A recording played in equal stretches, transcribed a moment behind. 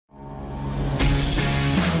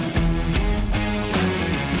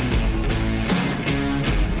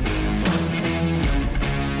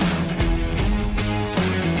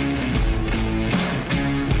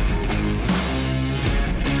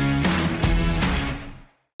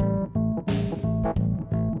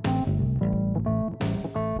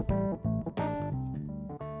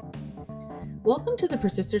Welcome to the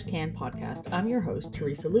Persisters Can podcast. I'm your host,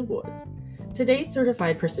 Teresa Lubowitz. Today's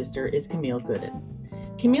certified persister is Camille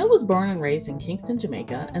Gooden. Camille was born and raised in Kingston,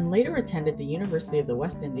 Jamaica, and later attended the University of the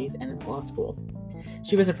West Indies and its law school.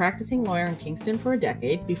 She was a practicing lawyer in Kingston for a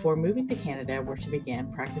decade before moving to Canada, where she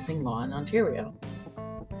began practicing law in Ontario.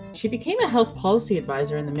 She became a health policy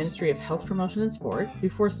advisor in the Ministry of Health Promotion and Sport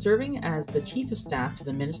before serving as the Chief of Staff to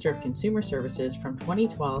the Minister of Consumer Services from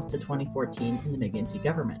 2012 to 2014 in the McGuinty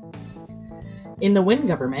government. In the Wynne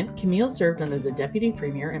government, Camille served under the Deputy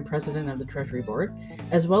Premier and President of the Treasury Board,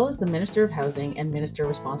 as well as the Minister of Housing and Minister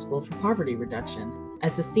responsible for poverty reduction,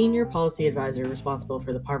 as the Senior Policy Advisor responsible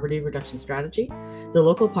for the Poverty Reduction Strategy, the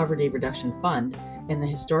Local Poverty Reduction Fund, and the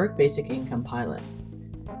Historic Basic Income Pilot.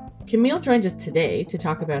 Camille joins us today to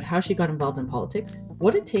talk about how she got involved in politics,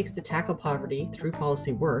 what it takes to tackle poverty through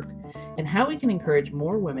policy work, and how we can encourage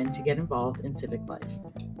more women to get involved in civic life.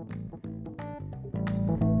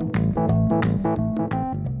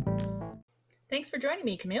 Thanks for joining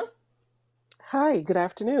me, Camille. Hi, good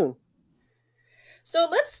afternoon. So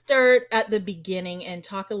let's start at the beginning and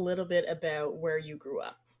talk a little bit about where you grew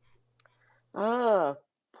up.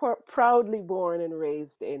 Proudly born and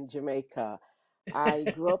raised in Jamaica. I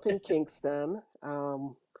grew up in Kingston,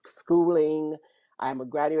 schooling. I'm a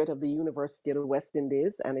graduate of the University of the West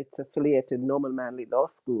Indies and its affiliated Norman Manley Law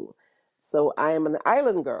School. So I am an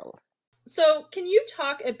island girl. So can you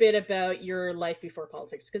talk a bit about your life before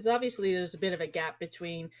politics? Because obviously there's a bit of a gap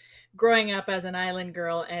between growing up as an island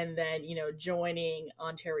girl and then, joining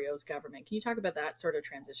Ontario's government. Can you talk about that sort of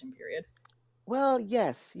transition period? Well,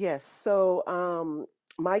 yes. So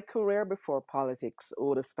my career before politics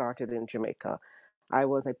would have started in Jamaica. I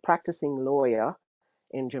was a practicing lawyer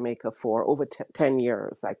in Jamaica for over 10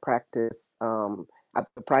 years. I practiced at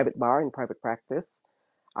the private bar in private practice.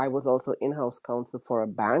 I was also in-house counsel for a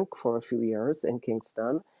bank for a few years in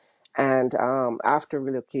Kingston. And after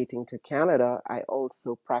relocating to Canada, I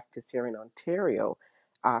also practiced here in Ontario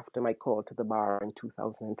after my call to the bar in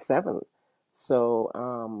 2007.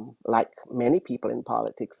 So, like many people in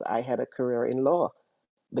politics, I had a career in law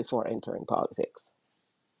before entering politics.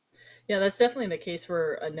 Yeah, that's definitely the case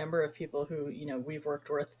for a number of people who, we've worked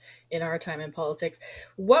with in our time in politics.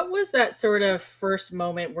 What was that sort of first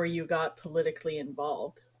moment where you got politically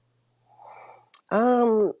involved?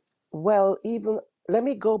 Um, well, even let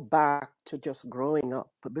me go back to just growing up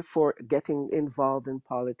before getting involved in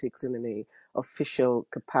politics in a official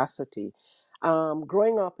capacity.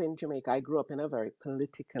 Growing up in Jamaica, I grew up in a very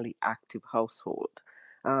politically active household.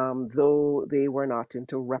 Though they were not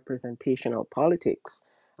into representational politics,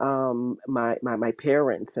 my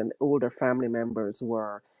parents and older family members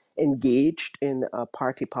were engaged in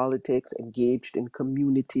party politics, engaged in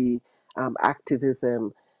community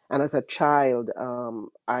activism, and as a child,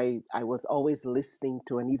 I was always listening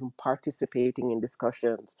to and even participating in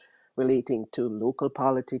discussions relating to local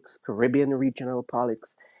politics, Caribbean regional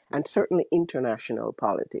politics, and certainly international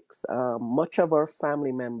politics. Much of our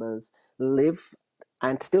family members live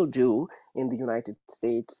and still do in the United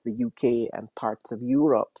States, the UK, and parts of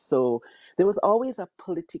Europe. So there was always a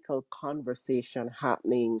political conversation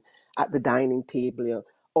happening at the dining table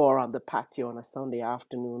or on the patio on a Sunday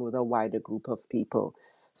afternoon with a wider group of people.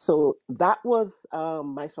 So that was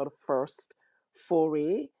my sort of first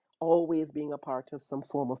foray, always being a part of some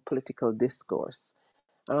form of political discourse.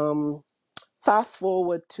 Um, Fast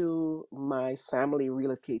forward to my family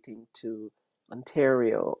relocating to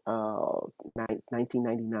Ontario,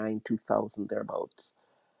 1999, 2000, thereabouts.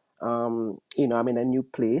 I'm in a new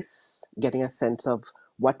place, getting a sense of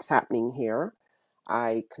what's happening here.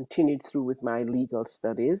 I continued through with my legal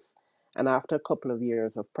studies, and after a couple of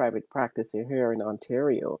years of private practice here in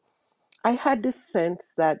Ontario, I had this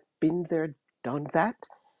sense that been there, done that.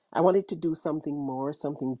 I wanted to do something more,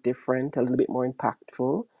 something different, a little bit more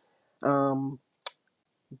impactful. Um,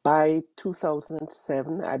 by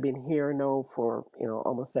 2007, I've been here now for,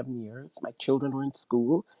 almost 7 years. My children were in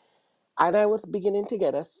school, and I was beginning to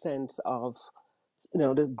get a sense of,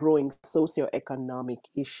 the growing socioeconomic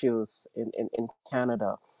issues in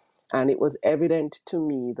Canada. And it was evident to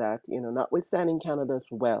me that, notwithstanding Canada's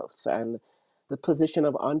wealth and the position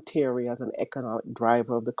of Ontario as an economic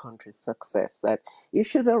driver of the country's success, that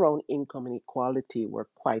issues around income inequality were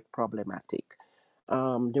quite problematic.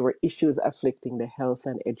 There were issues afflicting the health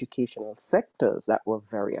and educational sectors that were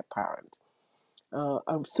very apparent.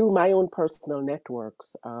 Through my own personal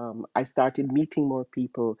networks, I started meeting more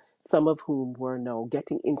people, some of whom were now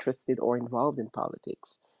getting interested or involved in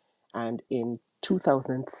politics. And in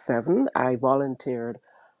 2007, I volunteered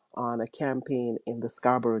on a campaign in the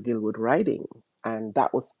Scarborough-Gilwood riding, and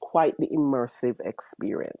that was quite the immersive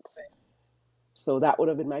experience. So that would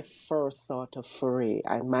have been my first sort of foray.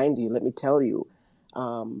 And mind you, let me tell you,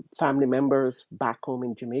 family members back home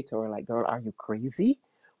in Jamaica were like, "Girl, are you crazy?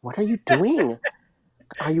 What are you doing?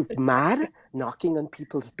 Are you mad? Knocking on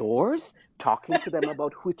people's doors, talking to them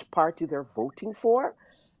about which party they're voting for?"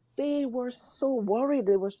 They were so worried.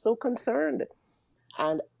 They were so concerned.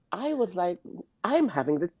 And I was like, I'm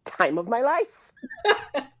having the time of my life.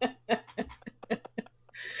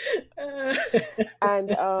 Uh,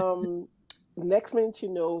 And next minute, you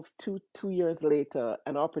know, two years later,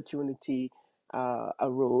 an opportunity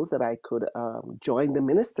arose that I could join the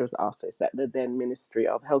minister's office at the then Ministry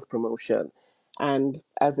of Health Promotion. And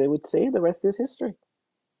as they would say, the rest is history.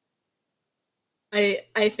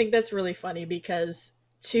 I think that's really funny because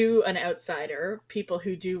to an outsider, people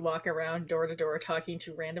who do walk around door to door talking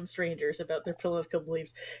to random strangers about their political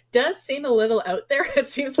beliefs does seem a little out there. It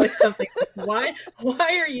seems like something like,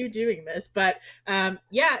 why are you doing this? But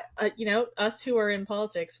yeah, us who are in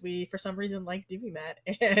politics, we for some reason like doing that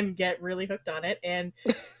and get really hooked on it, and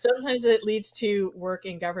sometimes it leads to work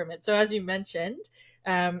in government. So as you mentioned,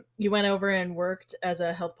 you went over and worked as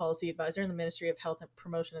a health policy advisor in the Ministry of Health and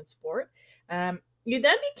Promotion and Sport. You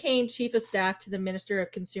then became chief of staff to the Minister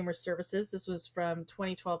of Consumer Services. This was from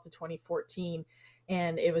 2012 to 2014,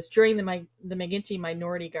 and it was during the McGuinty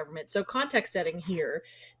minority government. So, context setting here: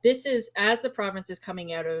 this is as the province is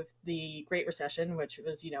coming out of the Great Recession, which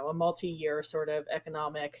was a multi-year sort of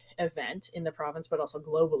economic event in the province, but also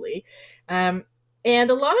globally. Um,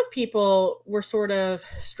 and a lot of people were sort of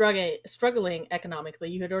struggling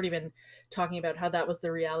economically. You had already been talking about how that was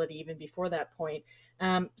the reality even before that point.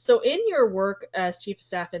 So, in your work as chief of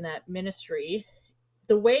staff in that ministry,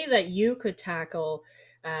 the way that you could tackle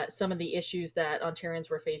some of the issues that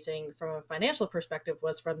Ontarians were facing from a financial perspective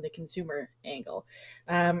was from the consumer angle.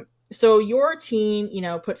 So, your team,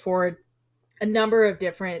 put forward a number of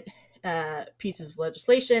different pieces of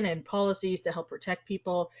legislation and policies to help protect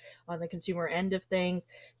people on the consumer end of things.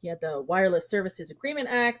 You had the Wireless Services Agreement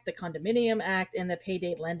Act, the Condominium Act, and the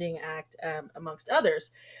Payday Lending Act, amongst others.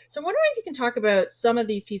 So I'm wondering if you can talk about some of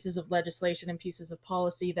these pieces of legislation and pieces of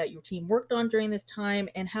policy that your team worked on during this time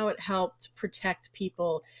and how it helped protect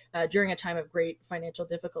people during a time of great financial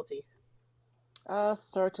difficulty.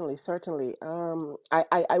 Certainly, certainly.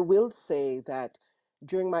 I will say that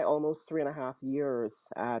during my almost 3.5 years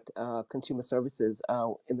at Consumer Services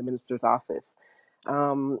in the minister's office,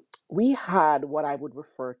 we had what I would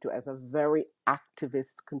refer to as a very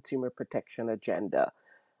activist consumer protection agenda.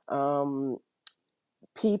 Um,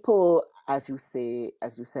 People, as you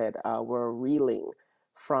said, were reeling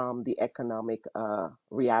from the economic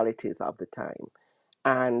realities of the time.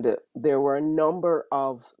 And there were a number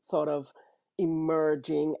of sort of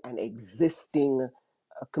emerging and existing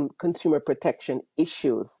consumer protection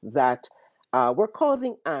issues that were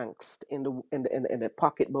causing angst in the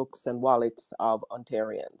pocketbooks and wallets of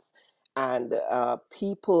Ontarians. And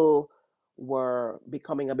people were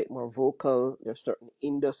becoming a bit more vocal. There are certain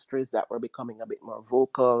industries that were becoming a bit more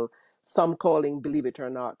vocal. Some calling, believe it or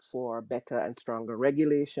not, for better and stronger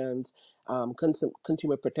regulations.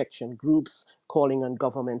 Consumer protection groups calling on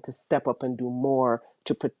government to step up and do more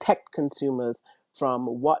to protect consumers from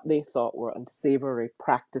what they thought were unsavory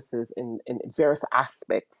practices in various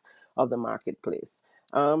aspects of the marketplace.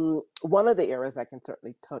 One of the areas I can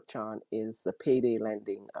certainly touch on is the payday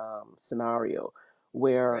lending scenario,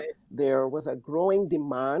 where Right. there was a growing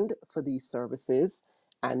demand for these services,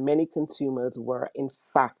 and many consumers were, in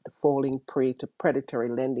fact, falling prey to predatory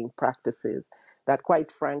lending practices that,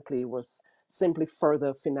 quite frankly, was simply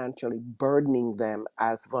further financially burdening them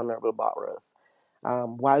as vulnerable borrowers.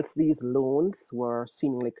 Whilst these loans were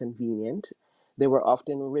seemingly convenient, they were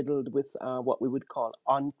often riddled with what we would call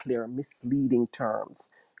unclear, misleading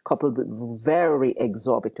terms, coupled with very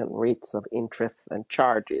exorbitant rates of interest and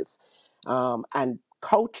charges, and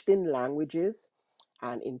couched in languages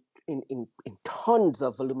and in tons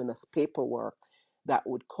of voluminous paperwork that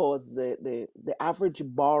would cause the average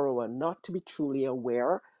borrower not to be truly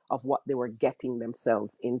aware of what they were getting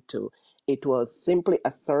themselves into. It was simply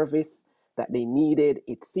a service that they needed,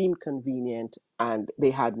 it seemed convenient, and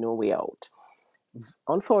they had no way out.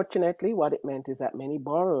 Unfortunately, what it meant is that many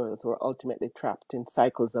borrowers were ultimately trapped in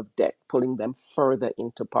cycles of debt, pulling them further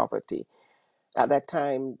into poverty. At that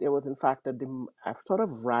time, there was, in fact, a sort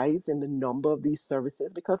of rise in the number of these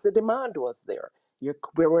services because the demand was there.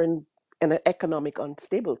 We were in an economic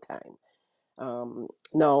unstable time.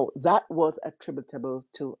 Now, that was attributable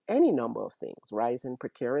to any number of things: rise in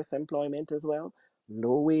precarious employment as well,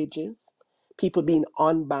 low wages, people being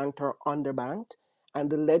unbanked or underbanked, and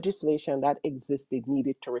the legislation that existed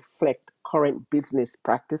needed to reflect current business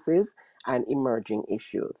practices and emerging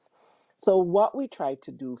issues. So, what we tried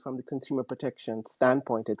to do from the consumer protection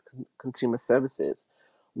standpoint at consumer services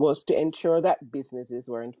was to ensure that businesses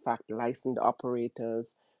were, in fact, licensed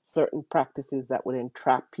operators, certain practices that would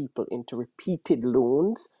entrap people into repeated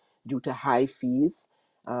loans due to high fees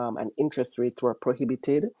and interest rates were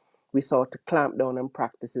prohibited. We sought to clamp down on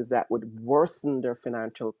practices that would worsen their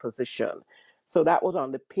financial position. So that was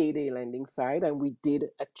on the payday lending side, and we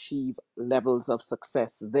did achieve levels of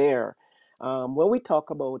success there. When we talk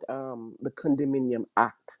about the Condominium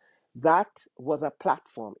Act, that was a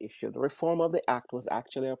platform issue. The reform of the act was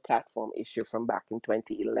actually a platform issue from back in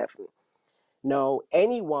 2011. Now,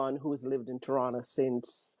 anyone who's lived in Toronto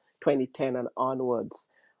since 2010 and onwards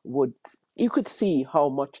would, you could see how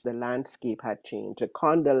much the landscape had changed. The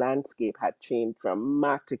condo landscape had changed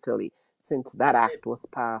dramatically since that act was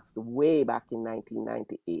passed way back in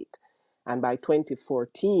 1998. And by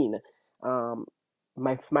 2014, um,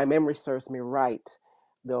 my memory serves me right,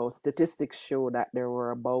 those statistics show that there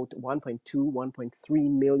were about 1.2,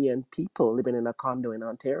 1.3 million people living in a condo in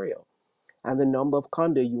Ontario, and the number of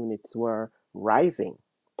condo units were rising,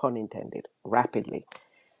 pun intended, rapidly.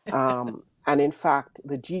 And in fact,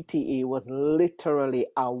 the GTA was literally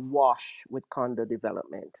awash with condo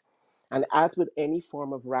development. And as with any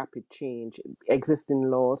form of rapid change, existing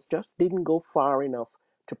laws just didn't go far enough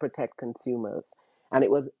to protect consumers. And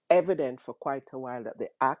it was evident for quite a while that the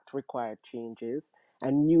Act required changes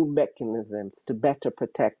and new mechanisms to better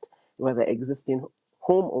protect whether existing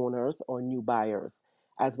homeowners or new buyers,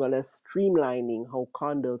 as well as streamlining how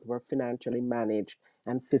condos were financially managed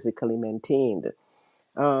and physically maintained.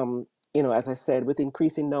 Um, as I said, with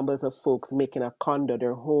increasing numbers of folks making a condo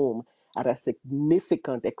their home at a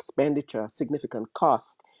significant expenditure, significant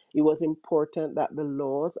cost, it was important that the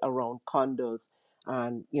laws around condos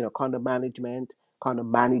and condo management, condo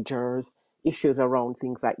managers, issues around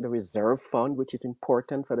things like the reserve fund, which is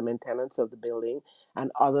important for the maintenance of the building,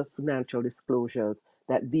 and other financial disclosures,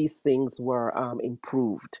 that these things were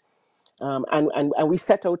improved. And we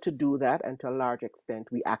set out to do that, and to a large extent,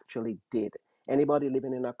 we actually did. Anybody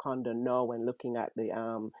living in a condo now, when looking at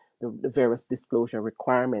the various disclosure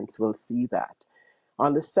requirements, will see that.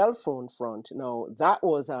 On the cell phone front, no, that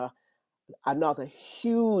was another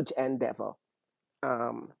huge endeavor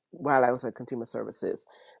while I was at Consumer Services.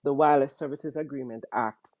 The Wireless Services Agreement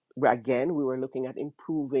Act, where again, we were looking at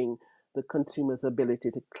improving the consumer's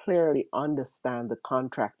ability to clearly understand the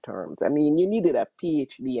contract terms. I mean, you needed a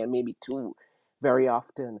PhD and maybe two very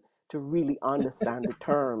often to really understand the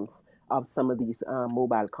terms of some of these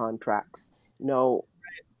mobile contracts. You know,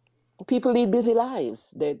 people lead busy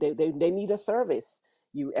lives. They need a service.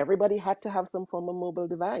 Everybody had to have some form of mobile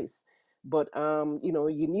device, but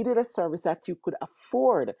you needed a service that you could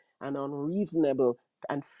afford and on reasonable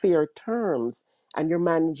and fair terms, and you're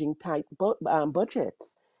managing tight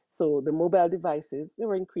budgets. So the mobile devices, they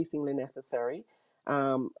were increasingly necessary.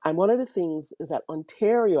 And one of the things is that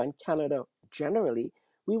Ontario and Canada generally,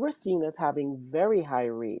 we were seen as having very high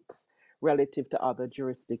rates relative to other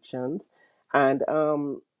jurisdictions. And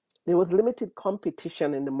there was limited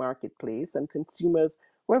competition in the marketplace, and consumers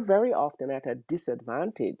were very often at a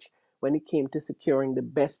disadvantage when it came to securing the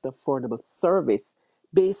best affordable service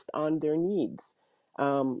based on their needs.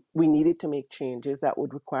 We needed to make changes that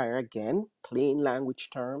would require, again, plain language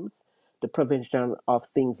terms, the provision of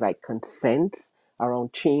things like consents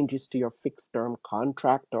around changes to your fixed term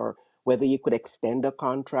contract, or whether you could extend a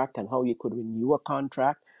contract and how you could renew a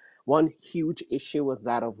contract. One huge issue was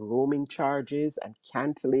that of roaming charges and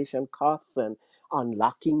cancellation costs and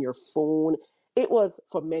unlocking your phone. It was,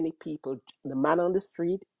 for many people, the man on the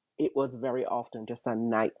street, it was very often just a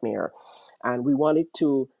nightmare. And we wanted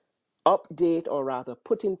to update, or rather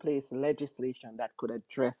put in place legislation that could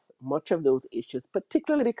address much of those issues,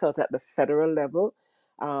 particularly because at the federal level,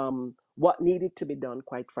 what needed to be done,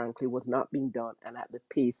 quite frankly, was not being done and at the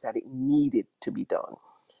pace that it needed to be done.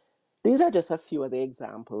 These are just a few of the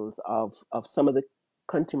examples of some of the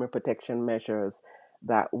consumer protection measures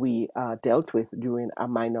that we dealt with during a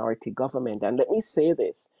minority government. And let me say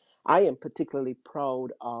this, I am particularly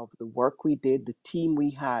proud of the work we did, the team we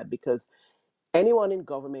had, because anyone in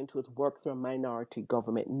government who's worked through a minority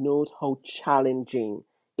government knows how challenging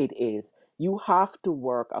it is. You have to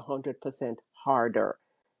work 100% harder.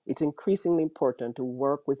 It's increasingly important to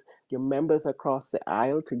work with your members across the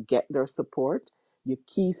aisle to get their support, your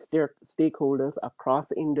key stakeholders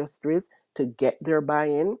across industries to get their buy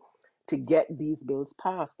in, to get these bills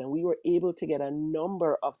passed. And we were able to get a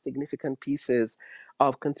number of significant pieces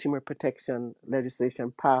of consumer protection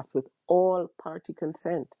legislation passed with all party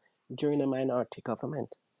consent during a minority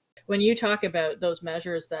government. When you talk about those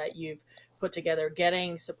measures that you've put together,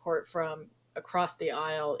 getting support from across the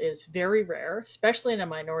aisle is very rare, especially in a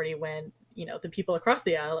minority when, the people across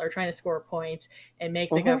the aisle are trying to score points and make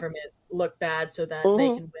the Mhm. government look bad so that they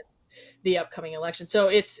Mhm. can win the upcoming election. So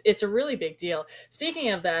it's a really big deal.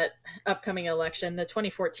 Speaking of that upcoming election, the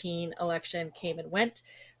 2014 election came and went.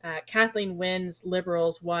 Kathleen Wynne's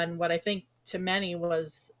Liberals won what I think to many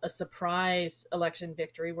was a surprise election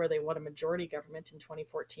victory, where they won a majority government in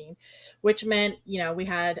 2014, which meant, we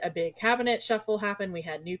had a big cabinet shuffle happen. We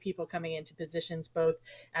had new people coming into positions both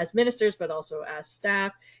as ministers but also as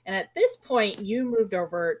staff. And at this point, you moved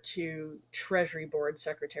over to Treasury Board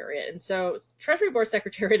Secretariat. And so, Treasury Board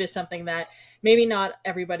Secretariat is something that maybe not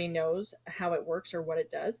everybody knows how it works or what it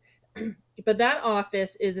does. But that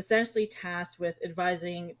office is essentially tasked with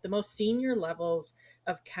advising the most senior levels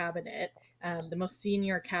of cabinet, the most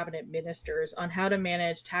senior cabinet ministers, on how to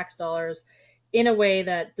manage tax dollars in a way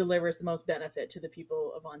that delivers the most benefit to the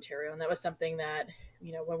people of Ontario. And that was something that,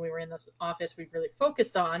 when we were in this office, we really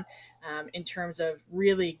focused on, in terms of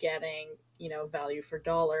really getting, value for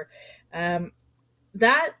dollar.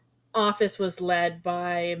 That office was led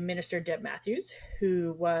by Minister Deb Matthews,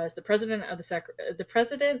 who was the president of the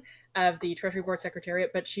president of the Treasury Board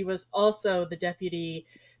Secretariat, but she was also the deputy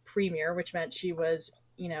premier, which meant she was,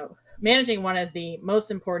 managing one of the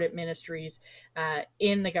most important ministries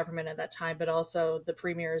in the government at that time, but also the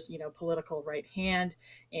premier's, political right hand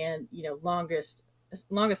and, longest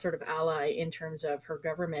sort of ally in terms of her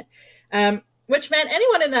government. Which meant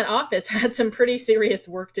anyone in that office had some pretty serious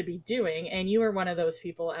work to be doing, and you were one of those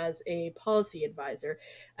people as a policy advisor.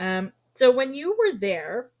 So when you were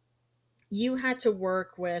there, you had to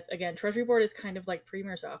work with, again, Treasury Board is kind of like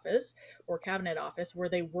Premier's office or Cabinet office, where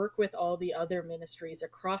they work with all the other ministries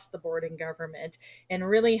across the board in government and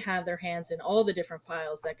really have their hands in all the different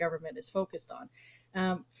files that government is focused on.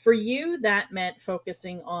 For you, that meant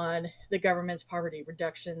focusing on the government's poverty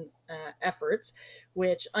reduction efforts,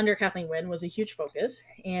 which under Kathleen Wynne was a huge focus,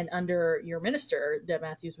 and under your minister, Deb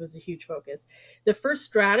Matthews, was a huge focus. The first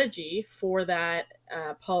strategy for that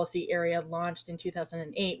policy area launched in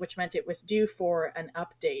 2008, which meant it was due for an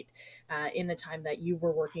update in the time that you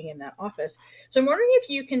were working in that office. So I'm wondering if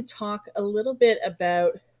you can talk a little bit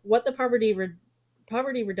about what the poverty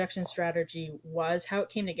reduction strategy was, how it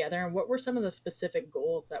came together, and what were some of the specific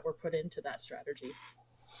goals that were put into that strategy.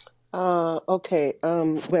 Okay.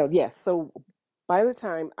 Well, yes. So by the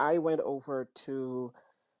time I went over to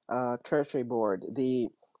Treasury Board, the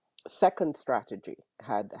second strategy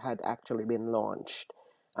had actually been launched.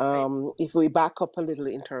 Right. If we back up a little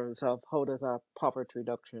in terms of how does our poverty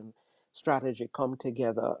reduction strategy come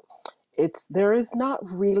together, there is not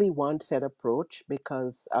really one set approach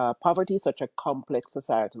because poverty is such a complex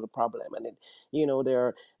societal problem, and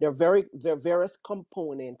there are various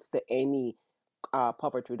components to any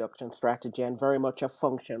poverty reduction strategy, and very much a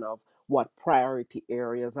function of what priority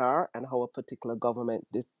areas are and how a particular government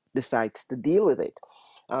decides to deal with it.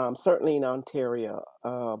 Certainly in Ontario,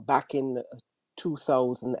 back in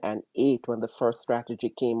 2008, when the first strategy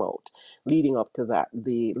came out, leading up to that,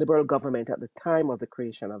 the Liberal government at the time of the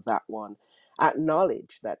creation of that one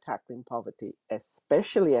acknowledged that tackling poverty,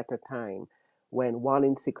 especially at a time when 1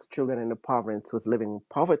 in 6 children in the province was living in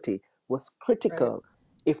poverty, was Right. critical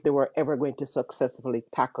if they were ever going to successfully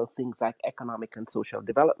tackle things like economic and social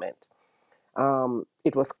development.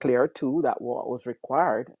 It was clear too that what was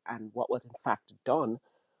required and what was in fact done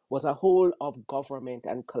was a whole of government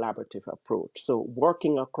and collaborative approach. So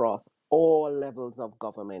working across all levels of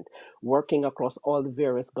government, working across all the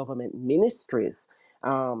various government ministries,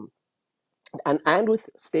 um, and with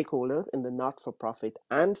stakeholders in the not-for-profit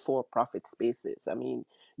and for-profit spaces. I mean,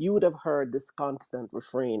 you would have heard this constant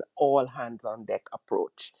refrain, all hands on deck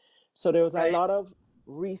approach. So there was a Right. lot of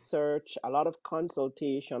research, a lot of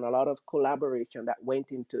consultation, a lot of collaboration that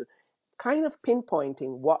went into kind of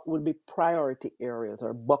pinpointing what would be priority areas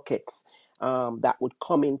or buckets that would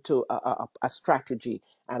come into a strategy,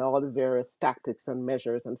 and all the various tactics and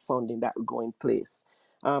measures and funding that would go in place.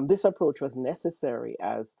 This approach was necessary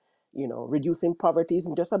as reducing poverty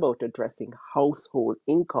isn't just about addressing household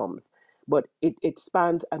incomes, but it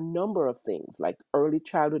spans a number of things like early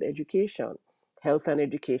childhood education, health and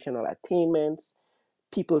educational attainments,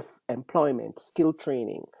 people's employment, skill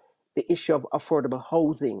training, the issue of affordable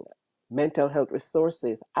housing, mental health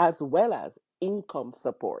resources, as well as income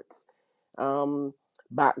supports. Um,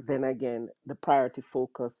 Back then, again, the priority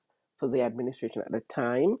focus for the administration at the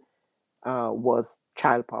time was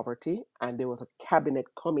child poverty, and there was a cabinet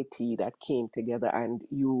committee that came together. And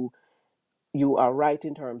you are right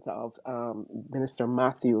in terms of Minister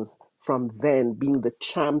Matthews from then being the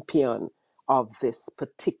champion of this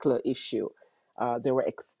particular issue. There were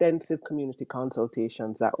extensive community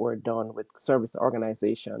consultations that were done with service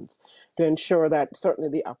organizations to ensure that certainly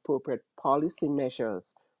the appropriate policy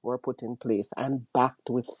measures were put in place and backed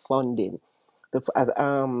with funding. As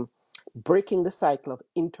breaking the cycle of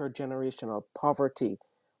intergenerational poverty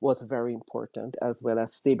was very important, as well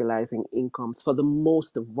as stabilizing incomes for the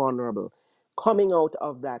most vulnerable. Coming out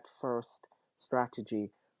of that first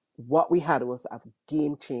strategy, what we had was a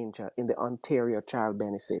game changer in the Ontario Child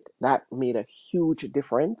Benefit. That made a huge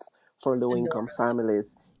difference for low income Enormous.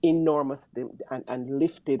 families, enormous, and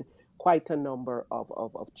lifted quite a number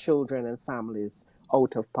of children and families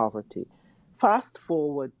out of poverty. Fast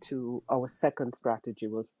forward to our second strategy,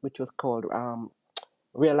 which was called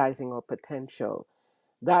Realizing Our Potential.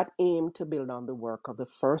 That aimed to build on the work of the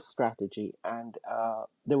first strategy, and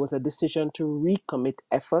there was a decision to recommit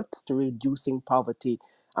efforts to reducing poverty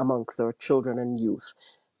amongst our children and youth.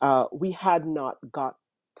 We had not got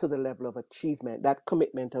to the level of achievement, that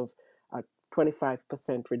commitment of a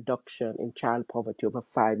 25% reduction in child poverty over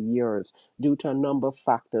 5 years due to a number of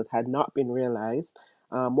factors had not been realized.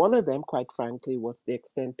 One of them, quite frankly, was the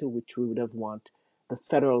extent to which we would have want the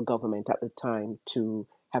federal government at the time to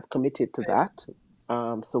have committed to Right.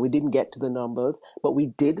 that. So we didn't get to the numbers, but we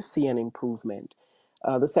did see an improvement.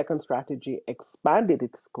 The second strategy expanded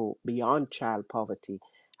its scope beyond child poverty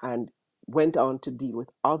and went on to deal with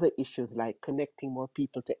other issues like connecting more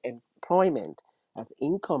people to employment, as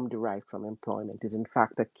income derived from employment is in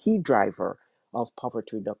fact a key driver of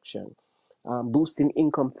poverty reduction. Boosting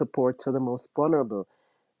income support for the most vulnerable.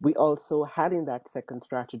 We also had in that second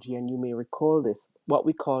strategy, and you may recall this, what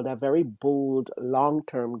we called a very bold long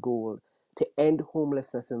term goal to end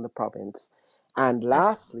homelessness in the province. And Yes.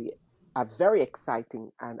 lastly, a very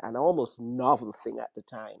exciting and almost novel thing at the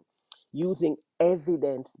time, using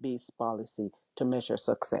evidence based policy to measure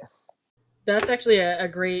success. That's actually a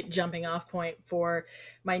great jumping off point for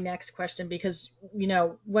my next question because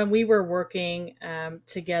when we were working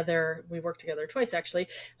together, we worked together twice actually,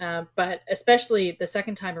 but especially the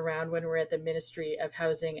second time around when we were at the Ministry of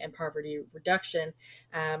Housing and Poverty Reduction,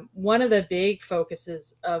 one of the big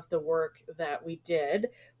focuses of the work that we did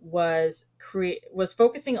was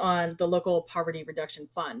focusing on the local poverty reduction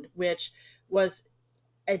fund, which was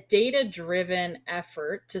a data driven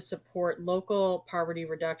effort to support local poverty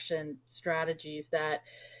reduction strategies that,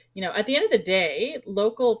 at the end of the day,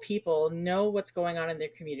 local people know what's going on in their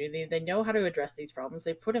community. They know how to address these problems.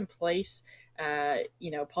 They put in place,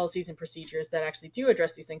 policies and procedures that actually do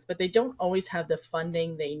address these things, but they don't always have the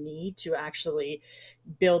funding they need to actually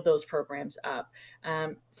build those programs up.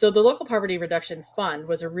 So the local poverty reduction fund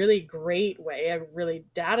was a really great way, a really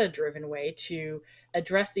data driven way to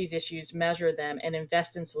address these issues, measure them, and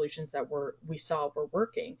invest in solutions that we saw were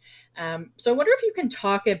working. So I wonder if you can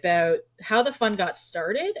talk about how the fund got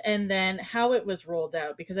started and then how it was rolled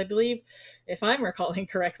out, because I believe, if I'm recalling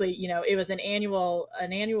correctly, it was an annual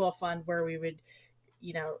fund where we would,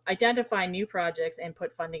 identify new projects and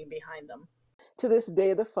put funding behind them. To this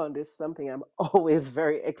day, the fund is something I'm always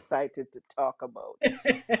very excited to talk about.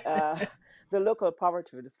 Uh, the local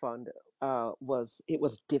poverty fund was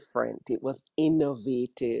different. It was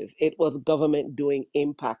innovative. It was government doing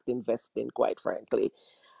impact investing, quite frankly.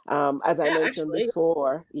 As I Yeah, mentioned actually.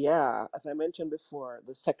 before, yeah, as I mentioned before,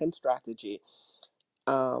 the second strategy,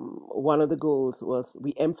 one of the goals was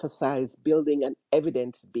we emphasize building an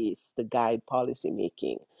evidence base to guide policy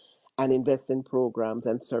making and invest in programs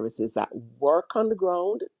and services that work on the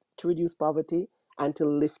ground to reduce poverty and to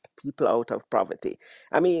lift people out of poverty.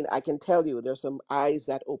 I mean, I can tell you there's some eyes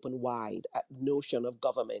that open wide at notion of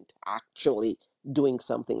government actually doing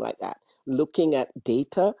something like that. Looking at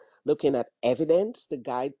data, looking at evidence to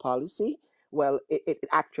guide policy. Well, it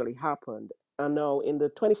actually happened. And now in the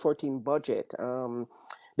 2014 budget,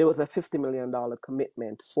 there was a $50 million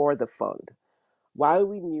commitment for the fund. While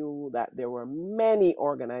we knew that there were many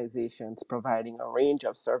organizations providing a range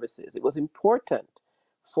of services, it was important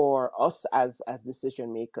for us as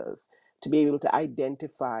decision makers to be able to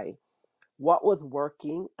identify what was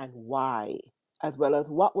working and why, as well as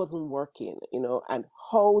what wasn't working, and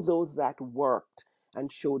how those that worked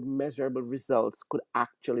and showed measurable results could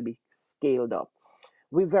actually be scaled up.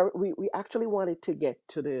 We actually wanted to get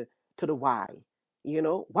to the why.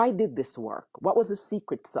 Why did this work? What was the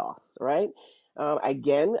secret sauce, right?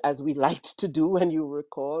 Again, as we liked to do, when you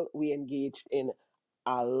recall, we engaged in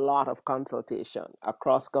a lot of consultation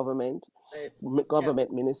across government, Right. Yeah.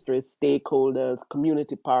 government ministries, stakeholders,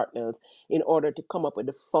 community partners, in order to come up with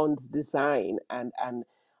the fund's design. And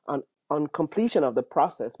on, on completion of the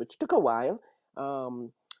process, which took a while,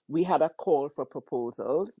 um, we had a call for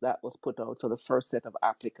proposals that was put out to the first set of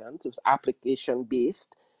applicants. It was application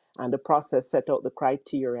based. and the process set out the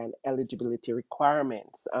criteria and eligibility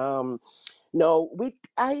requirements. No,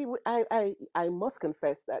 I must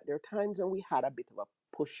confess that there are times when we had a bit of a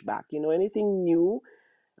pushback. Anything new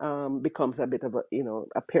becomes a bit of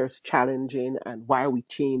appears challenging. And why are we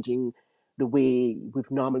changing the way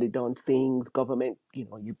we've normally done things? Government,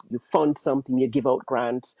 you fund something, you give out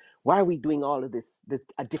grants. Why are we doing all of this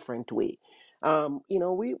a different way?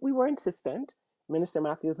 We were insistent. Minister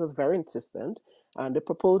Matthews was very insistent, and the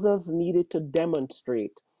proposals needed to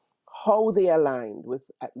demonstrate how they aligned with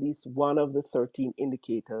at least one of the 13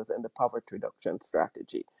 indicators in the poverty reduction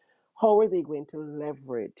strategy. How are they going to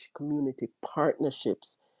leverage community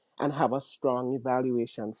partnerships and have a strong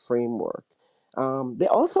evaluation framework? They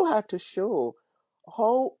also had to show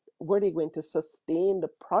how were they going to sustain the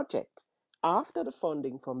project after the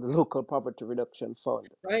funding from the local poverty reduction fund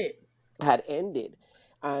Right. had ended.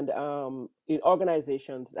 And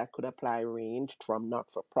organizations that could apply ranged from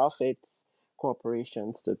not for profits,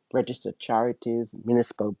 corporations to registered charities,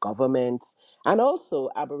 municipal governments, and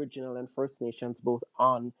also Aboriginal and First Nations, both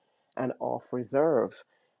on and off reserve.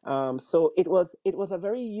 So it was a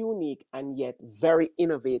very unique and yet very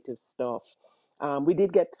innovative stuff. We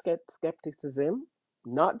did get skepticism,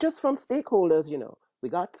 not just from stakeholders. We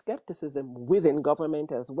got skepticism within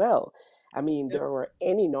government as well. I mean, Yep. there were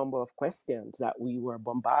any number of questions that we were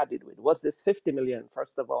bombarded with. Was this 50 million,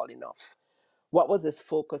 first of all, enough? What was this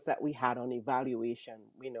focus that we had on evaluation,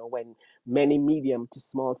 when many medium to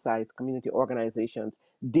small size community organizations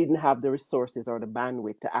didn't have the resources or the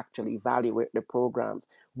bandwidth to actually evaluate the programs?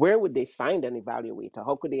 Where would they find an evaluator?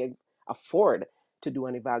 How could they afford to do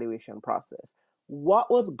an evaluation process? What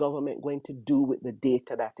was government going to do with the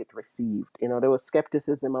data that it received? There was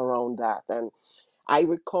skepticism around that. And I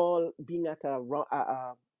recall being at a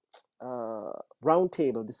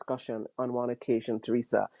roundtable discussion on one occasion,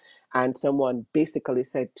 Teresa, and someone basically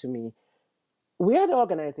said to me, "We are the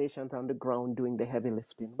organizations on the ground doing the heavy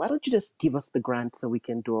lifting. Why don't you just give us the grant so we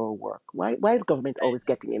can do our work? Why is government always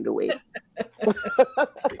getting in the way?"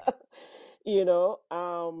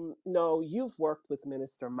 No, you've worked with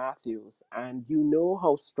Minister Matthews, and you know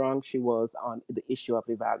how strong she was on the issue of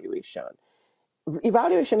evaluation.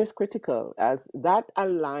 Evaluation is critical as that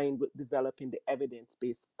aligned with developing the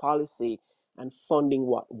evidence-based policy and funding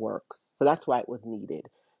what works. So that's why it was needed.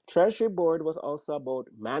 Treasury Board was also about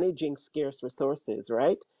managing scarce resources,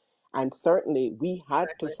 right? And certainly we had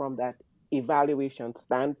to, Exactly. from that evaluation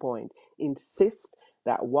standpoint, insist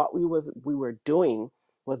that what we were doing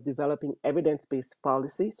was developing evidence-based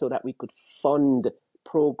policy so that we could fund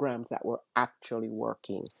programs that were actually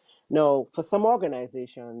working. Now, for some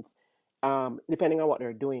organizations, depending on what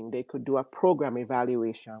they're doing, they could do a program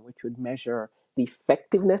evaluation, which would measure the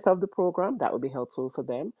effectiveness of the program. That would be helpful for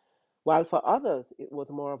them. While for others, it was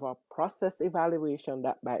more of a process evaluation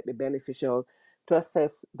that might be beneficial to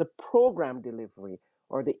assess the program delivery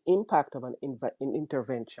or the impact of an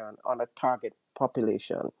intervention on a target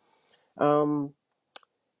population. Um,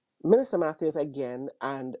 Minister Matthews again,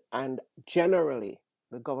 and generally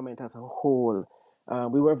the government as a whole,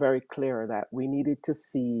 we were very clear that we needed to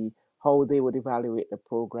see how they would evaluate the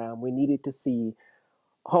program. We needed to see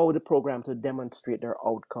how the program to demonstrate their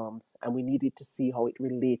outcomes, and we needed to see how it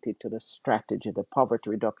related to the strategy, the poverty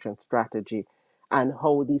reduction strategy, and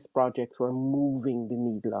how these projects were moving the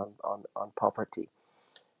needle on poverty.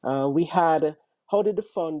 We had, how did the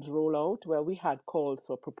funds roll out? Well, we had calls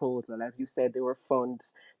for proposal. As you said, there were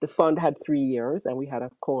funds. The fund had 3 years, and we had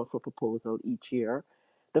a call for proposal each year.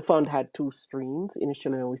 The fund had two streams.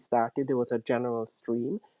 Initially, when we started, there was a general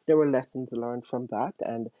stream. There were lessons learned from that.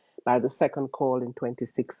 And by the second call in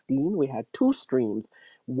 2016, we had two streams,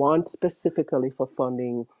 one specifically for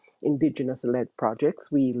funding Indigenous led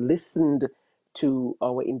projects. We listened to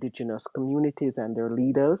our Indigenous communities and their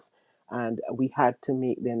leaders, and we had to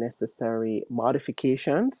make the necessary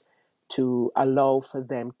modifications to allow for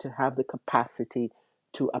them to have the capacity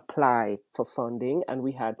to apply for funding. And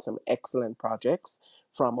we had some excellent projects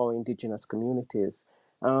from our Indigenous communities.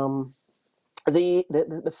 Um,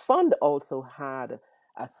 the fund also had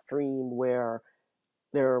a stream where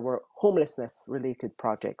there were homelessness related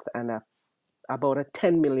projects, and about a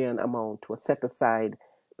 10 million amount was set aside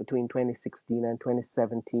between 2016 and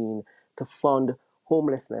 2017 to fund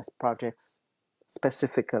homelessness projects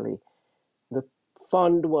specifically. The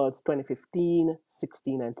fund was 2015,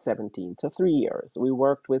 16, and 17, so 3 years. We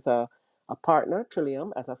worked with a partner,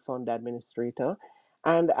 Trillium, as a fund administrator,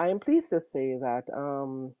 and I am pleased to say that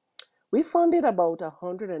we funded about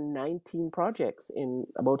 119 projects in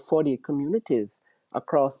about 48 communities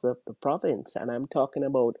across the province, and I'm talking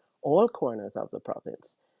about all corners of the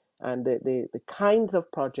province. And the kinds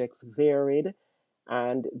of projects varied.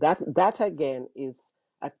 And that again is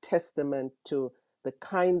a testament to the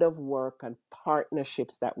kind of work and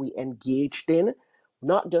partnerships that we engaged in,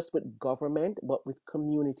 not just with government, but with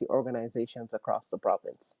community organizations across the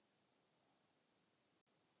province.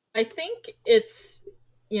 I think it's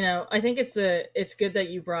I think it's good that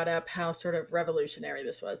you brought up how sort of revolutionary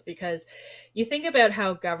this was, because you think about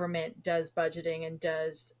how government does budgeting and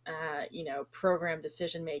does program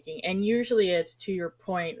decision making, and usually it's to your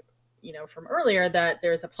point from earlier that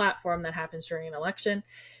there's a platform that happens during an election.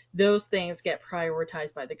 Those things get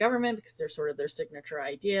prioritized by the government because they're sort of their signature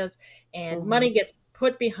ideas, and Hmm. money gets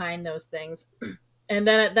put behind those things. And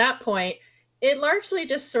then at that point, it largely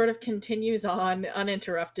just sort of continues on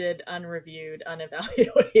uninterrupted, unreviewed,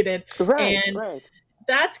 unevaluated. Right, And right,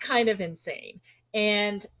 that's kind of insane.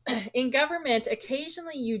 And in government,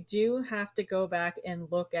 occasionally you do have to go back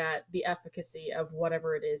and look at the efficacy of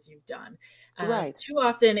whatever it is you've done. right, Too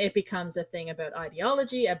often it becomes a thing about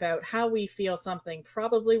ideology, about how we feel something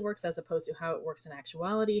probably works as opposed to how it works in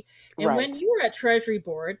actuality. And when right, you were at Treasury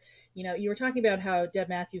Board, you were talking about how Deb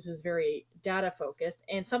Matthews was very data focused,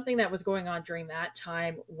 and something that was going on during that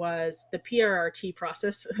time was the PRRT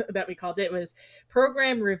process that we called it. It was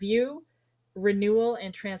program review, renewal,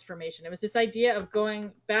 and transformation. It was this idea of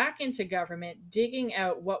going back into government, digging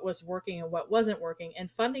out what was working and what wasn't working,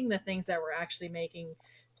 and funding the things that were actually making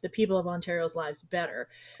the people of Ontario's lives better.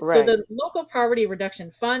 So right, the local poverty reduction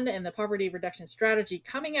fund and the poverty reduction strategy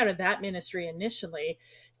coming out of that ministry initially,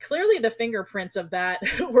 clearly the fingerprints of that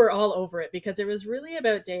were all over it, because it was really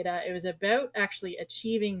about data. It was about actually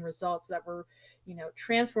achieving results that were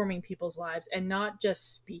transforming people's lives and not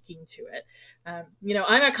just speaking to it. I'm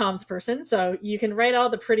a comms person, so you can write all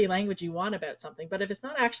the pretty language you want about something, but if it's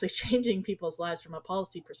not actually changing people's lives from a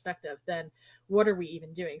policy perspective, then what are we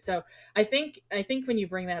even doing? So I think when you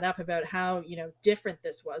bring that up about how different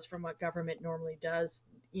this was from what government normally does,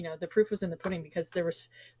 the proof was in the pudding, because there's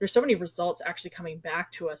so many results actually coming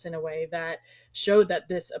back to us in a way that showed that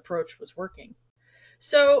this approach was working.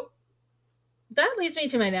 So that leads me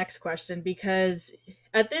to my next question, because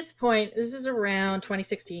at this point, this is around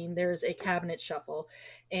 2016, there's a cabinet shuffle,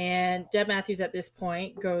 and Deb Matthews at this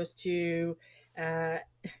point goes to, uh,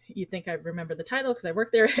 you think I remember the title because I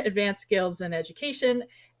worked there, Advanced Skills and Education,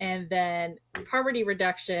 and then Poverty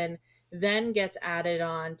Reduction then gets added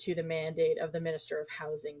on to the mandate of the Minister of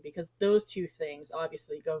Housing, because those two things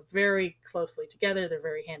obviously go very closely together. They're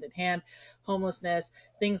very hand in hand. Homelessness,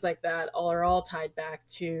 things like that, are all tied back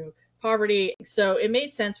to poverty. So it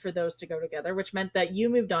made sense for those to go together, which meant that you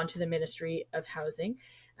moved on to the Ministry of Housing,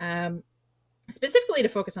 um, specifically to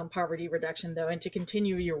focus on poverty reduction, though, and to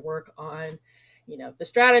continue your work on the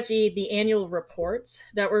strategy, the annual reports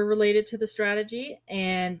that were related to the strategy,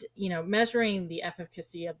 and measuring the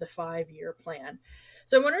efficacy of the 5-year plan.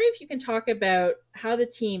 So I'm wondering if you can talk about how the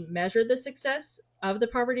team measured the success of the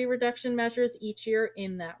poverty reduction measures each year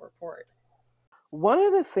in that report. one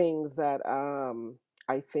of the things that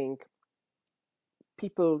I think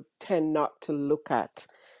people tend not to look at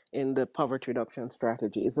in the poverty reduction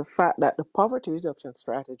strategy is the fact that the poverty reduction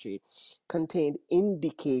strategy contained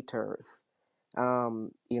indicators.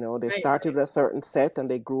 They Right, started right. with a certain set and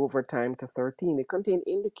they grew over time to 13. They contain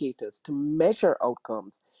indicators to measure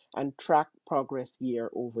outcomes and track progress year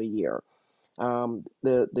over year.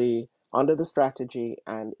 The under the strategy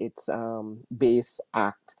and its base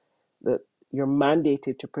act, that you're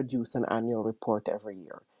mandated to produce an annual report every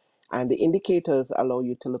year, and the indicators allow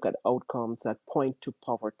you to look at outcomes that point to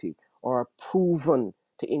poverty or are proven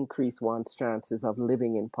to increase one's chances of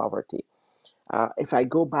living in poverty. If I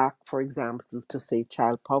go back, for example, to say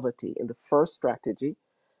child poverty, in the first strategy,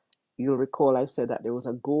 you'll recall I said that there was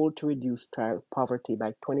a goal to reduce child poverty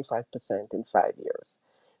by 25% in 5 years.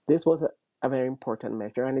 This was a very important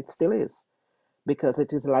measure, and it still is, because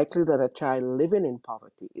it is likely that a child living in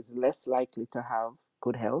poverty is less likely to have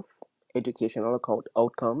good health, educational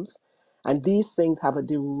outcomes, and these things have a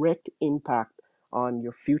direct impact on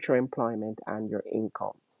your future employment and your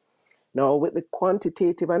income. Now, with the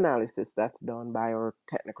quantitative analysis that's done by our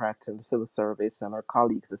technocrats in the civil service and our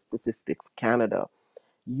colleagues at Statistics Canada,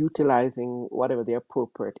 utilizing whatever the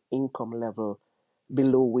appropriate income level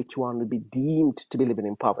below which one would be deemed to be living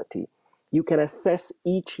in poverty, you can assess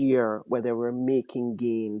each year whether we're making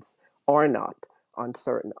gains or not on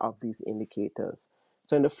certain of these indicators.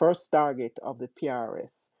 So, in the first target of the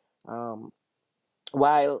PRS,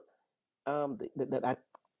 while that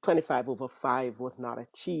 25 over 5 was not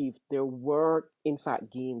achieved, there were in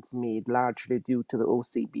fact gains made largely due to the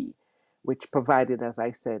OCB, which provided, as I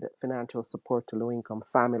said, financial support to low income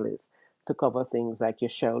families to cover things like your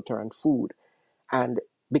shelter and food. And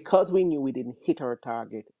because we knew we didn't hit our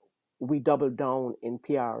target, we doubled down in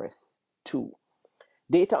PRS 2.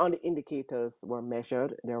 Data on the indicators were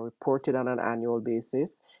measured, they're reported on an annual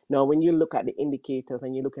basis. Now, when you look at the indicators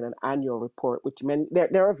and you look at an annual report, which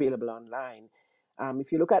they're available online,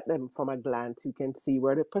 if you look at them from a glance, you can see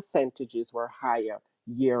where the percentages were higher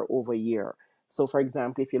year over year. So, for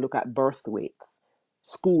example, if you look at birth weights,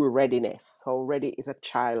 school readiness, how ready is a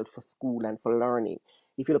child for school and for learning?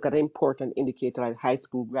 If you look at an important indicator like high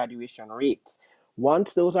school graduation rates,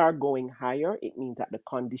 once those are going higher, it means that the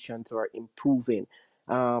conditions are improving.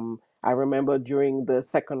 I remember during the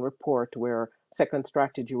second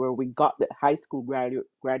strategy where we got the high school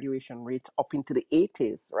graduation rates up into the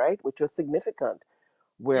 80s, right, which was significant.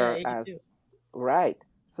 Yeah, Whereas 82. right.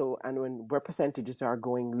 So, and where percentages are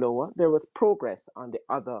going lower, there was progress on the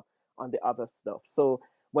other stuff. So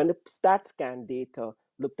when the StatScan data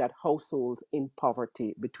looked at households in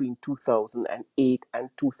poverty between 2008 and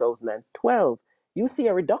 2012, you see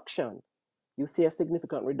a reduction. You see a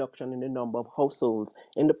significant reduction in the number of households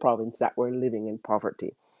in the province that were living in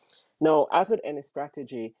poverty. Now, as with any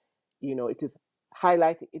strategy, it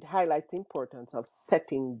highlights the importance of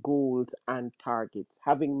setting goals and targets,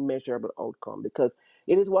 having measurable outcome, because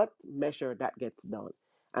it is what measure that gets done.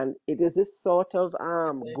 And it is this sort of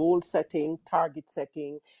Exactly. goal setting, target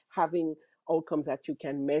setting, having outcomes that you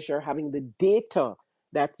can measure, having the data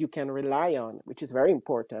that you can rely on, which is very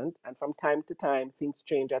important. And from time to time, things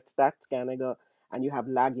change at StatScan and you have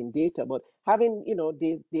lagging data, but having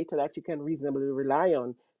data that you can reasonably rely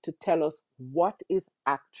on to tell us what is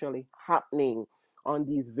actually happening on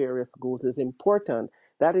these various goals is important.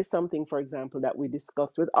 That is something, for example, that we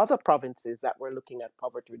discussed with other provinces that were looking at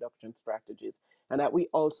poverty reduction strategies, and that we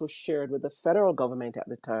also shared with the federal government at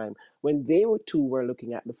the time when they were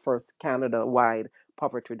looking at the first Canada-wide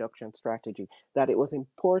poverty reduction strategy, that it was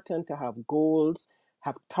important to have goals,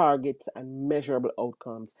 have targets, and measurable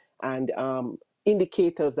outcomes, and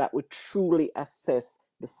indicators that would truly assess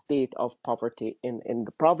the state of poverty in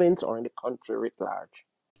the province or in the country writ large.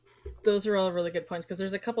 Those are all really good points because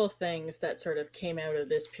there's a couple of things that sort of came out of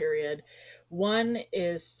this period. One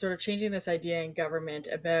is sort of changing this idea in government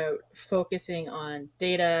about focusing on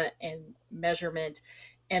data and measurement.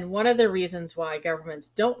 And one of the reasons why governments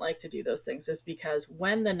don't like to do those things is because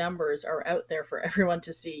when the numbers are out there for everyone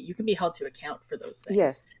to see, you can be held to account for those things.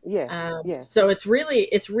 Yes, yes, So yes,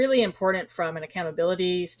 it's really important from an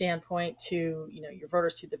accountability standpoint to your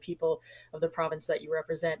voters, to the people of the province that you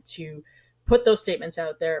represent, to put those statements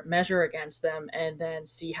out there, measure against them, and then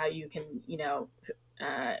see how you can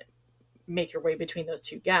uh, make your way between those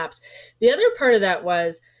two gaps. The other part of that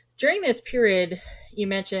was during this period, you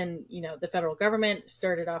mentioned, the federal government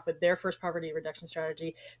started off with their first poverty reduction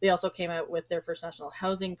strategy. They also came out with their first national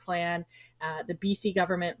housing plan. The BC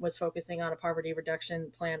government was focusing on a poverty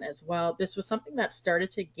reduction plan as well. This was something that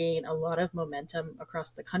started to gain a lot of momentum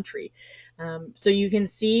across the country. So you can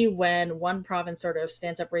see when one province sort of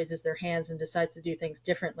stands up, raises their hands, and decides to do things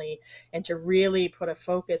differently, and to really put a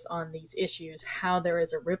focus on these issues, how there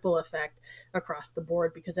is a ripple effect across the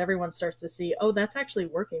board because everyone starts to see, oh, that's actually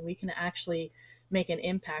working. We can actually make an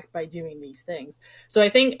impact by doing these things. So I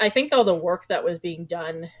think all the work that was being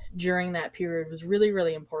done during that period was really,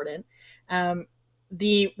 really important.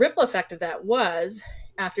 The ripple effect of that was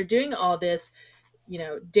after doing all this,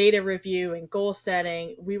 data review and goal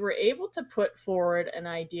setting, we were able to put forward an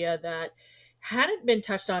idea that hadn't been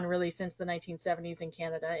touched on really since the 1970s in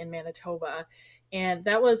Canada, in Manitoba, and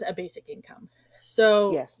that was a basic income.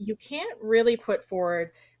 So yes. you can't really put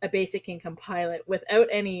forward a basic income pilot without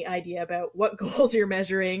any idea about what goals you're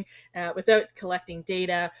measuring, without collecting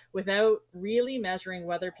data, without really measuring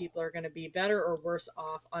whether people are going to be better or worse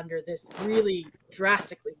off under this really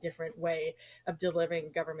drastically different way of delivering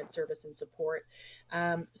government service and support.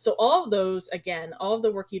 So all of those, again, all of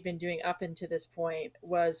the work you've been doing up into this point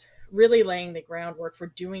was really laying the groundwork for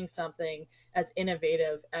doing something as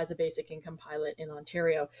innovative as a basic income pilot in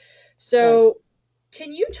Ontario. Right. So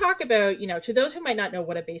can you talk about, to those who might not know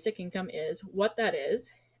what a basic income is, what that is,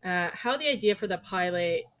 how the idea for the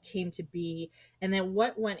pilot came to be, and then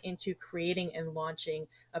what went into creating and launching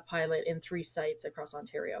a pilot in 3 sites across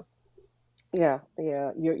Ontario? Yeah,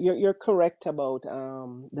 yeah, you're correct about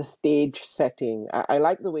the stage setting. I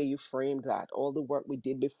like the way you framed that. All the work we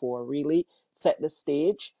did before really set the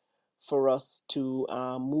stage for us to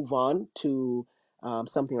move on to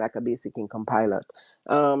something like a basic income pilot.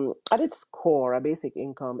 At its core, a basic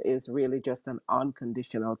income is really just an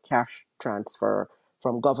unconditional cash transfer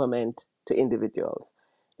from government to individuals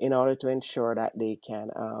in order to ensure that they can,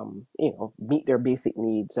 meet their basic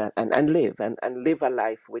needs and live a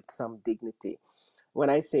life with some dignity. When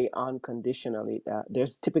I say unconditionally,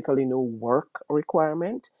 there's typically no work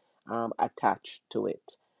requirement. attached to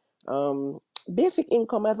it. Um, Basic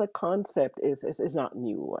income as a concept is not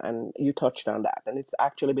new, and you touched on that, and it's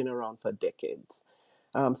actually been around for decades.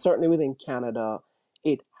 Certainly within Canada,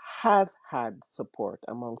 it has had support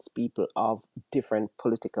amongst people of different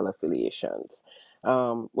political affiliations.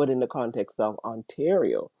 Within the context of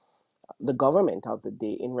Ontario, the government of the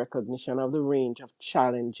day, in recognition of the range of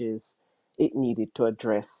challenges it needed to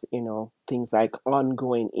address, things like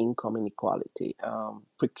ongoing income inequality,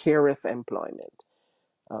 precarious employment,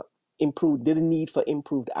 uh, the need for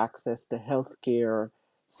improved access to healthcare,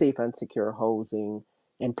 safe and secure housing,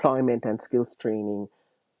 employment and skills training.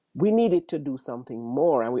 We needed to do something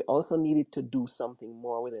more, and we also needed to do something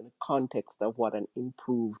more within the context of what an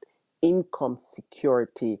improved income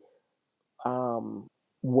security um,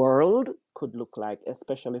 world could look like,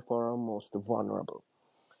 especially for our most vulnerable.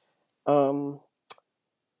 Um,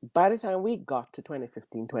 by the time we got to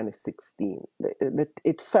 2015, 2016,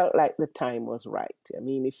 it felt like the time was right. I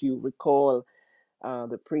mean, if you recall,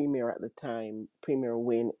 the premier at the time, Premier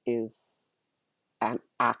Wynne, is an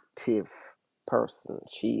active person.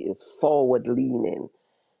 She is forward leaning.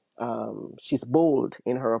 She's bold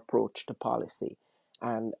in her approach to policy.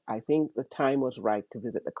 And I think the time was right to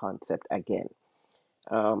visit the concept again.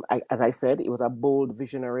 As I said, it was a bold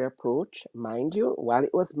visionary approach. Mind you, while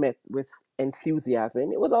it was met with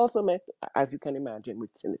enthusiasm, it was also met, as you can imagine, with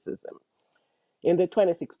cynicism. In the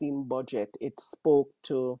 2016 budget, it spoke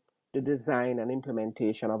to the design and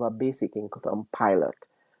implementation of a basic income pilot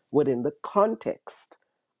within the context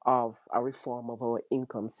of a reform of our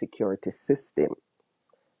income security system.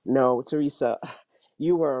 Now, Teresa,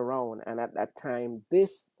 you were around, and at that time,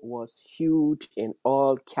 this was huge in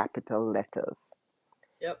all capital letters.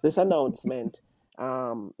 Yep. This announcement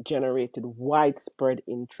generated widespread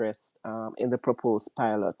interest in the proposed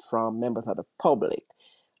pilot from members of the public,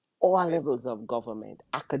 all Right. levels of government,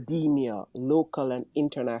 academia, local and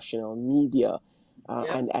international media,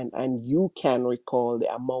 Yep. and you can recall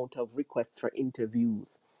the amount of requests for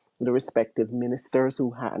interviews the respective ministers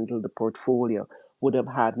who handled the portfolio would have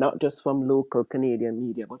had, not just from local Canadian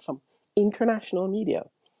media, but from international media.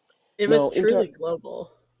 It was Now, truly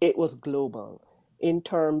global. it was global. In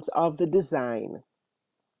terms of the design,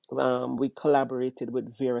 we collaborated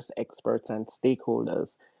with various experts and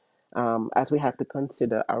stakeholders as we had to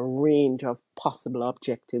consider a range of possible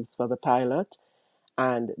objectives for the pilot.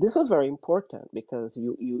 And this was very important because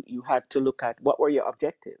you had to look at what were your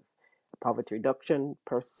objectives: poverty reduction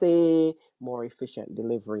per se, more efficient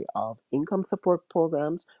delivery of income support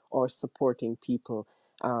programs, or supporting people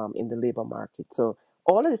in the labor market. So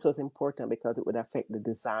all of this was important because it would affect the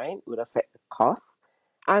design, it would affect the costs,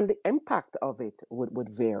 and the impact of it would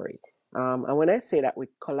vary. And when I say that we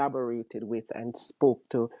collaborated with and spoke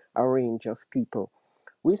to a range of people,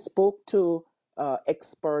 we spoke to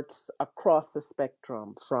experts across the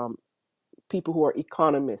spectrum, from people who are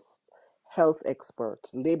economists, health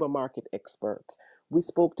experts, labor market experts. We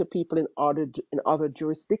spoke to people in other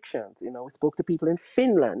jurisdictions. We spoke to people in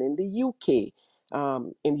Finland, in the UK,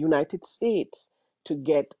 in the United States, to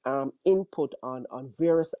get input on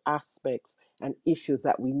various aspects and issues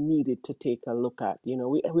that we needed to take a look at.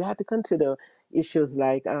 We had to consider issues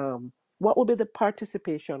like what would be the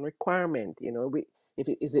participation requirement.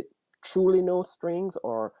 Is it truly no strings,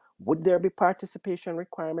 or would there be participation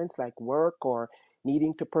requirements like work or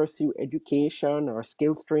needing to pursue education or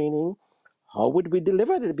skills training? How would we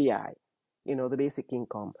deliver the BI, the basic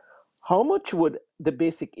income? How much would the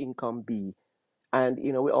basic income be? And,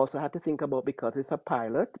 we also had to think about, because it's a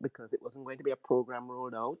pilot, because it wasn't going to be a program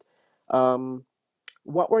rolled out, um,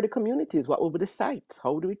 what were the communities? What would be the sites?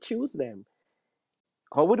 How do we choose them?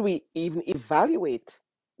 How would we even evaluate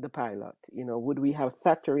the pilot? Would we have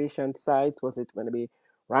saturation sites? Was it going to be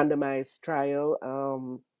randomized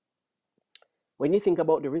trial? When you think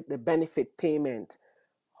about the benefit payment,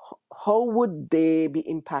 how would they be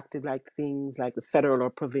impacted, like things like the federal or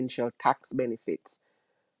provincial tax benefits?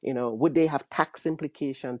 Would they have tax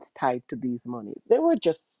implications tied to these monies? There were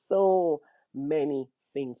just so many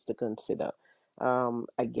things to consider.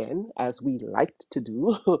 Again, as we liked to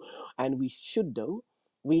do, and we should do,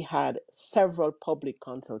 we had several public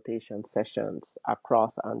consultation sessions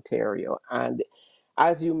across Ontario. And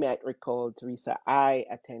as you might recall, Teresa, I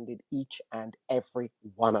attended each and every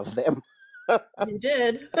one of them. You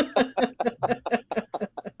did.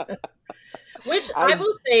 Which I I,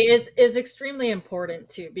 will say is extremely important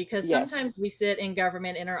too, because sometimes yes, we sit in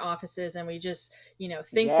government in our offices and we just,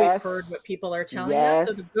 think we've heard what yes, people are telling us.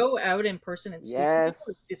 So to yes, go out in person and speak to people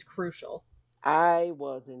yes. is crucial. I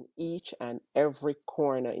was in each and every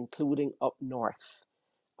corner, including up north,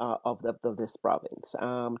 of this province.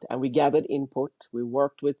 And we gathered input. We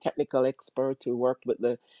worked with technical experts. We worked with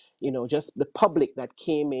just the public that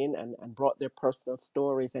came in and brought their personal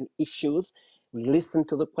stories and issues. We listened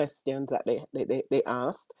to the questions that they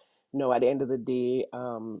asked. At the end of the day,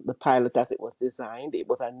 the pilot, as it was designed, it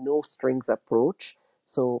was a no strings approach.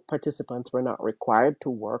 So participants were not required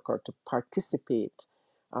to work or to participate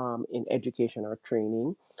in education or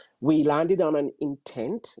training. We landed on an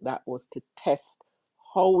intent that was to test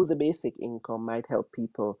how the basic income might help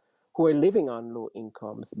people who are living on low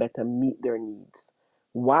incomes better meet their needs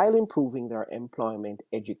while improving their employment,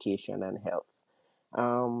 education, and health.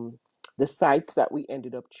 Um, the sites that we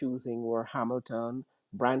ended up choosing were Hamilton,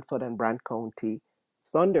 Brantford and Brant County,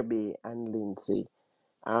 Thunder Bay, and Lindsay.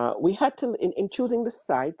 We had to, in choosing the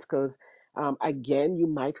sites, because again, you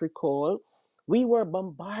might recall, we were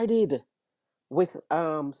bombarded with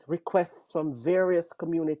requests from various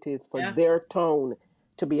communities for Yeah. their town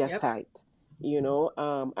to be a Yep. site,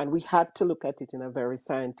 and we had to look at it in a very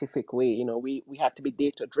scientific way. We had to be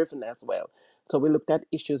data driven as well. So we looked at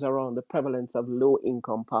issues around the prevalence of low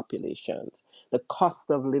income populations, the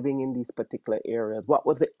cost of living in these particular areas, what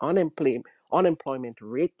was the unemployment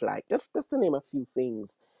rate like, just to name a few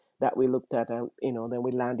things that we looked at, and then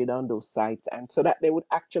we landed on those sites, and so that they would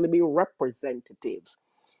actually be representative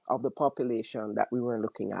of the population that we were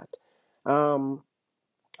looking at. Um,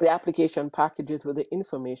 the application packages with the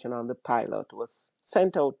information on the pilot was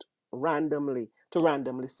sent out randomly to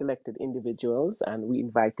randomly selected individuals, and we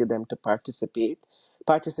invited them to participate.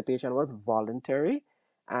 Participation was voluntary,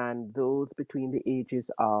 and those between the ages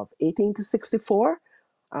of 18 to 64,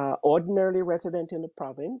 ordinarily resident in the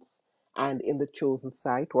province and in the chosen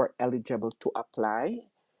site, were eligible to apply.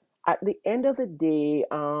 At the end of the day,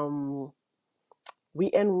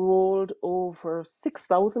 we enrolled over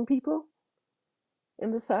 6,000 people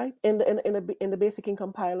in the site in the basic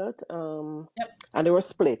income pilot, Yep. and they were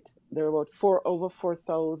split. There were about over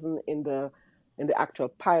 4,000 in the actual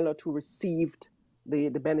pilot who received the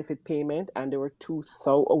benefit payment, and there were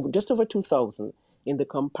 2,000, just over 2,000 in the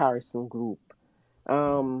comparison group.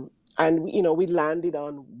 Um, and we landed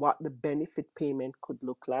on what the benefit payment could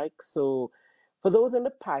look like. So for those in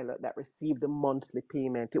the pilot that received the monthly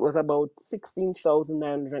payment, it was about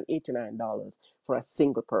 $16,989 for a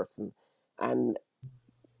single person, and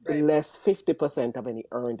Right. less 50% of any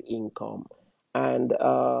earned income, and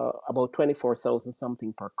about 24,000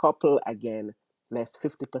 something per couple, again less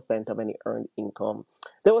 50% of any earned income.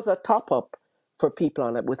 There was a top up for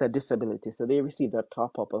people with a disability, so they received a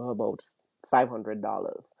top up of about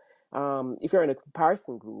 $500. If you're in a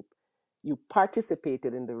comparison group, you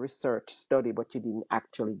participated in the research study, but you didn't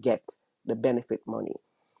actually get the benefit money.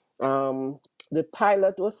 um, the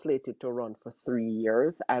pilot was slated to run for 3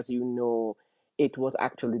 years. As you know, it was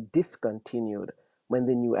actually discontinued when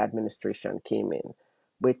the new administration came in,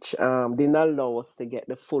 which didn't allow us to get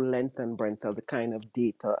the full length and breadth of the kind of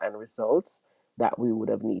data and results that we would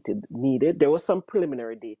have needed. There was some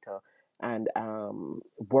preliminary data and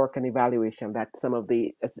work and evaluation that some of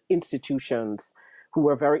the institutions who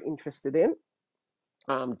were very interested in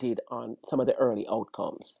did on some of the early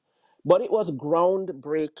outcomes. But it was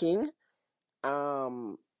groundbreaking.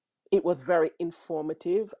 um, it was very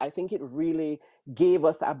informative. I think it really gave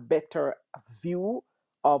us a better view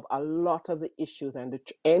of a lot of the issues and the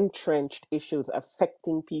entrenched issues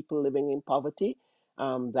affecting people living in poverty,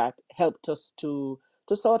 that helped us to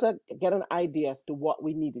sort of get an idea as to what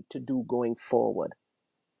we needed to do going forward.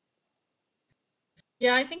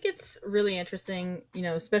 Yeah, I think it's really interesting,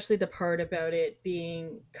 especially the part about it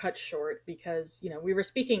being cut short because, we were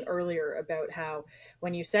speaking earlier about how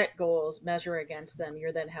when you set goals, measure against them,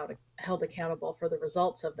 you're then held accountable for the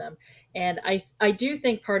results of them. And I do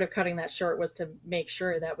think part of cutting that short was to make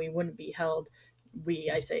sure that we wouldn't be held,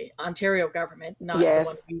 I say Ontario government, not the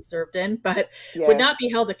one Yes, we served in, but would not yes, be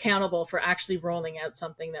held accountable for actually rolling out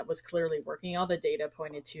something that was clearly working. All the data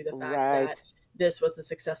pointed to the fact that right. this was a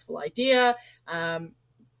successful idea.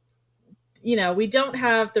 We don't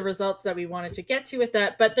have the results that we wanted to get to with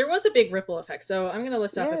that, but there was a big ripple effect. So I'm going to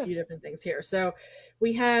list off a few Yes, different things here. So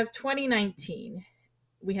we have 2019.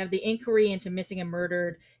 We have the inquiry into missing and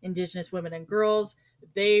murdered Indigenous women and girls.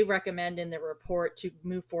 They recommend in their report to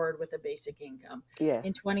move forward with a basic income. In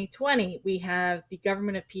yes, 2020, we have the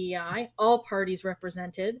government of PEI, all parties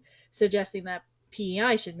represented, suggesting that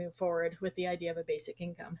PEI should move forward with the idea of a basic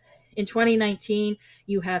income. In 2019,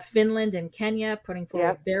 you have Finland and Kenya putting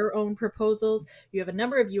forward Yep. their own proposals. You have a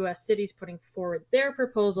number of US cities putting forward their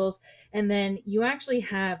proposals. And then you actually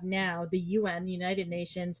have now the UN, the United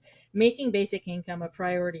Nations, making basic income a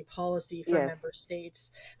priority policy for Yes. member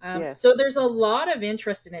states. Yes. So there's a lot of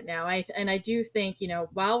interest in it now. And I do think,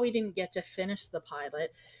 while we didn't get to finish the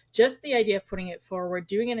pilot, just the idea of putting it forward,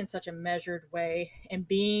 doing it in such a measured way, and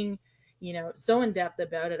being so in depth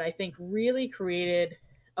about it, I think really created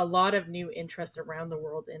a lot of new interest around the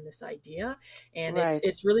world in this idea, and it's Right.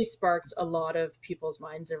 it's really sparked a lot of people's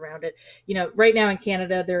minds around it. Right now in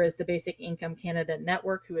Canada, there is the Basic Income Canada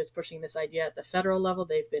Network who is pushing this idea at the federal level.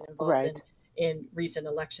 They've been involved in Right. in recent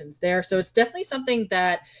elections there, so it's definitely something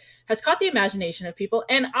that has caught the imagination of people.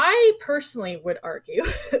 And I personally would argue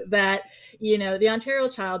that the Ontario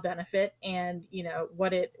Child Benefit and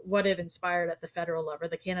what it inspired at the federal level,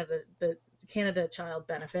 the Canada Child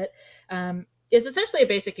Benefit, is essentially a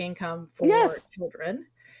basic income for Yes. children.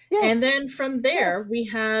 And Yes. then from there, Yes. we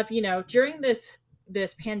have, during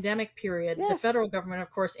this pandemic period, the Yes. federal government, of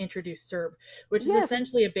course, introduced CERB, which is Yes.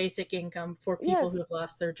 essentially a basic income for people who Yes. have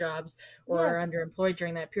lost their jobs or are Yes. underemployed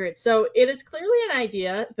during that period. So it is clearly an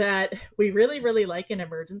idea that we really, really like in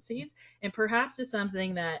emergencies, and perhaps is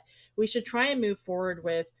something that we should try and move forward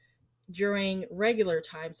with during regular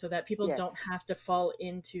times so that people don't Yes. have to fall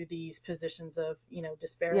into these positions of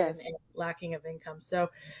despair and, Yes. and lacking of income. So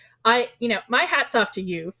my hat's off to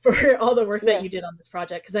you for all the work that Yeah. you did on this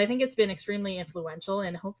project, because I think it's been extremely influential,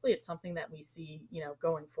 and hopefully it's something that we see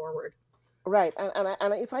going forward. Right.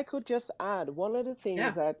 And if I could just add, one of the things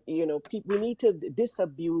Yeah, that, we need to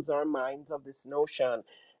disabuse our minds of this notion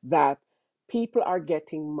that people are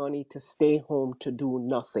getting money to stay home to do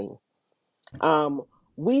nothing. Um,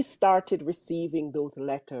 we started receiving those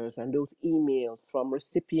letters and those emails from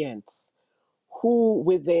recipients who,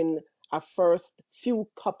 within a first few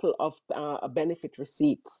couple of benefit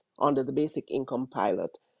receipts under the basic income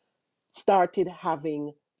pilot, started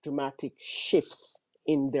having dramatic shifts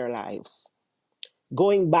in their lives.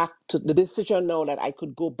 Going back to the decision now that I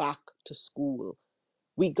could go back to school,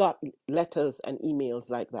 we got letters and emails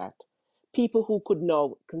like that. People who could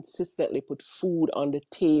now consistently put food on the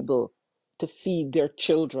table to feed their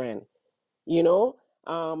children, you know,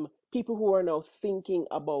 people who are now thinking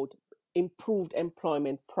about improved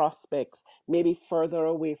employment prospects, maybe further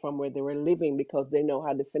away from where they were living because they now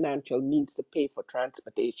had the financial means to pay for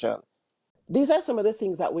transportation. These are some of the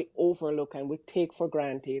things that we overlook and we take for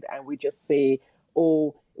granted, and we just say,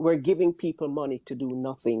 oh, we're giving people money to do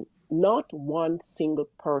nothing. Not one single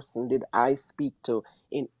person did I speak to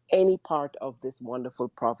in any part of this wonderful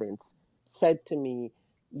province said to me,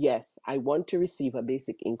 yes, I want to receive a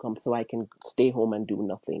basic income so I can stay home and do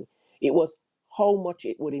nothing. It was how much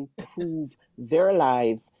it would improve their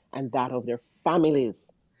lives and that of their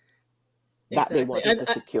families that they exactly. wanted to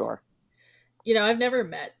secure. I've never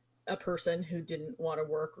met a person who didn't want to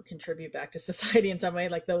work or contribute back to society in some way.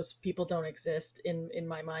 Like, those people don't exist in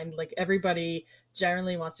my mind. Like, everybody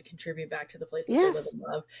generally wants to contribute back to the place that they live Yes, and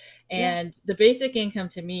love. yes, And the basic income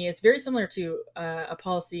to me is very similar to a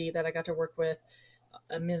policy that I got to work with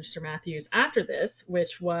Minister Matthews after this,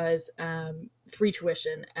 which was free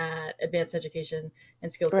tuition at advanced education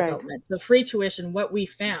and skills right. development. So free tuition, what we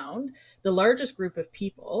found, the largest group of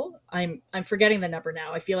people, I'm forgetting the number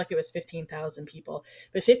now. I feel like it was 15,000 people,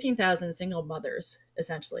 but 15,000 single mothers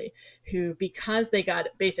essentially, who, because they got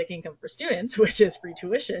basic income for students, which is free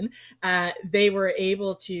tuition, they were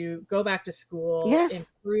able to go back to school, Yes,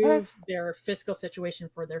 improve yes, their fiscal situation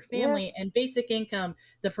for their family, yes, and basic income,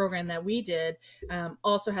 the program that we did,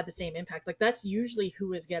 also had the same impact. Like, that's usually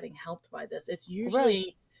who is getting helped by this. It's right.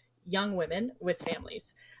 usually young women with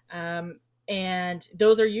families. Um, and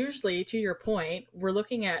those are usually, to your point, we're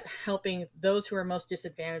looking at helping those who are most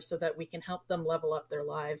disadvantaged so that we can help them level up their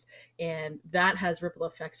lives. And that has ripple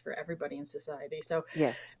effects for everybody in society. So,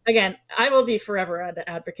 Yes, again, I will be forever an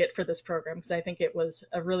advocate for this program because I think it was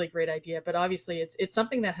a really great idea. But obviously, it's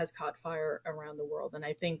something that has caught fire around the world. And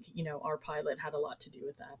I think, our pilot had a lot to do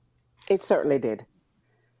with that. it certainly did.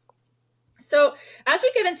 So, as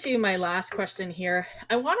we get into my last question here,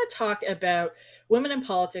 I want to talk about women in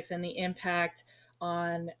politics and the impact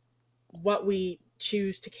on what we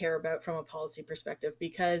choose to care about from a policy perspective.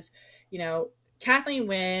 Because, you know, Kathleen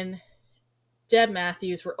Wynne, Deb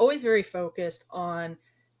Matthews were always very focused on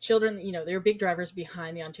children. They were big drivers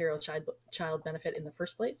behind the Ontario Child Benefit in the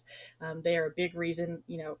first place. They are a big reason,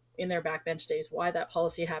 in their backbench days, why that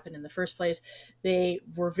policy happened in the first place. They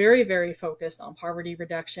were very, very focused on poverty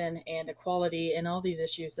reduction and equality and all these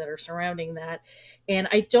issues that are surrounding that. And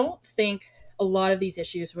I don't think a lot of these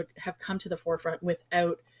issues would have come to the forefront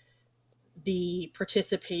without the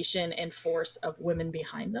participation and force of women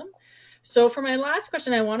behind them. So for my last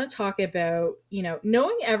question, I want to talk about,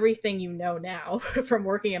 knowing everything you know now from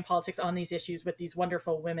working in politics on these issues with these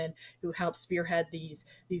wonderful women who help spearhead these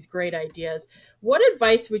great ideas. What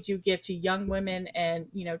advice would you give to young women and,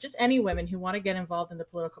 just any women who want to get involved in the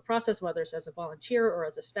political process, whether it's as a volunteer or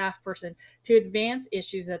as a staff person, to advance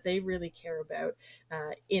issues that they really care about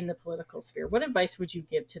in the political sphere? What advice would you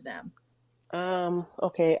give to them?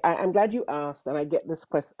 Okay, I'm glad you asked, and I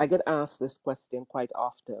get asked this question quite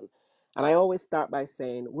often. And I always start by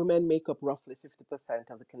saying women make up roughly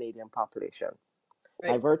 50% of the Canadian population. By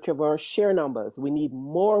Right. virtue of our sheer numbers, we need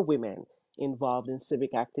more women involved in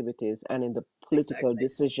civic activities and in the political Exactly.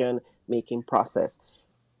 decision-making process,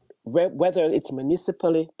 whether it's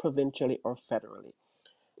municipally, provincially, or federally.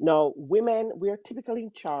 Now, women, we are typically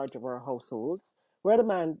in charge of our households. We're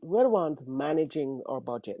the ones managing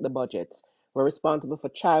the budgets. We're responsible for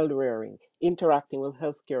child rearing, interacting with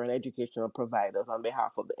healthcare and educational providers on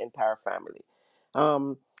behalf of the entire family.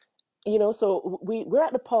 Um, so we're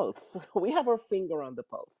at the pulse. We have our finger on the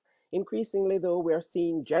pulse. Increasingly, though, we're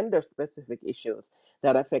seeing gender specific issues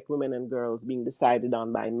that affect women and girls being decided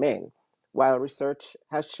on by men, while research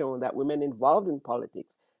has shown that women involved in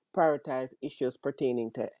politics prioritize issues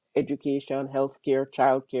pertaining to education, healthcare,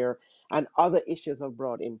 childcare, and other issues of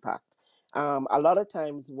broad impact. A lot of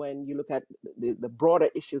times when you look at the broader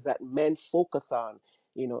issues that men focus on,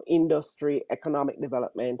 industry, economic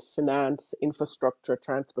development, finance, infrastructure,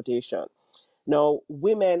 transportation. Now,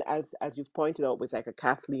 women, as you've pointed out with like a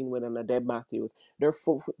Kathleen Wynne and a Deb Matthews, they're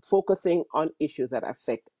focusing on issues that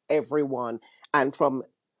affect everyone and from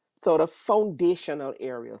sort of foundational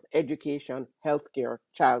areas, education, healthcare,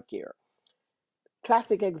 childcare.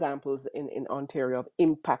 Classic examples in Ontario of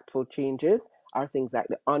impactful changes are things like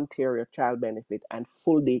the Ontario Child Benefit and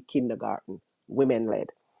full day kindergarten, women led.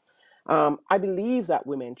 I believe that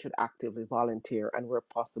women should actively volunteer and, where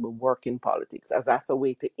possible, work in politics, as that's a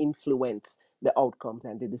way to influence the outcomes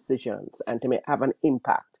and the decisions and to have an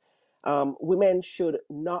impact. Women should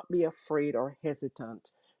not be afraid or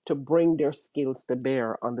hesitant to bring their skills to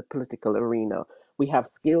bear on the political arena. We have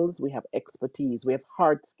skills, we have expertise, we have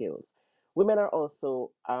hard skills. Women are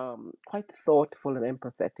also quite thoughtful and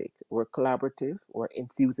empathetic. We're collaborative, we're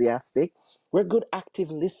enthusiastic, we're good active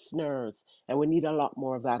listeners, and we need a lot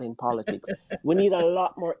more of that in politics. We need a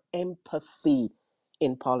lot more empathy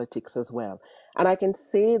in politics as well. And I can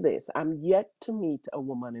say this, I'm yet to meet a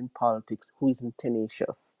woman in politics who isn't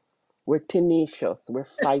tenacious. We're tenacious, we're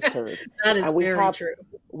fighters, That is and very true.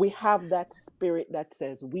 we have that spirit that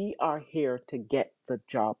says we are here to get the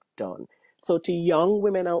job done. So to young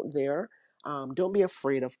women out there, don't be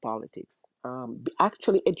afraid of politics.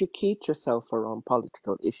 Actually educate yourself around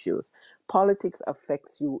political issues. Politics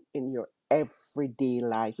affects you in your everyday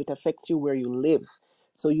life. It affects you where you live.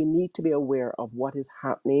 So you need to be aware of what is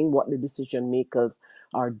happening, what the decision makers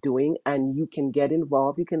are doing, and you can get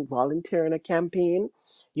involved. You can volunteer in a campaign.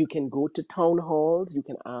 You can go to town halls. You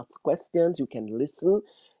can ask questions. You can listen,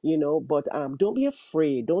 but don't be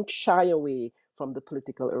afraid. Don't shy away from the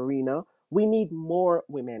political arena. We need more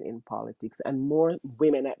women in politics and more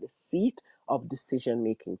women at the seat of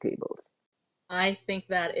decision-making tables. I think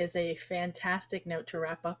that is a fantastic note to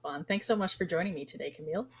wrap up on. Thanks so much for joining me today,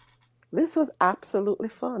 Camille. This was absolutely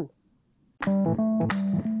fun.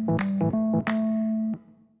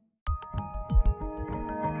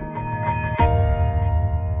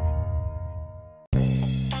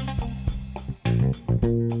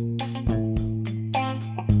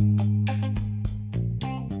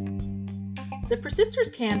 The Persisters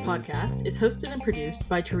Can podcast is hosted and produced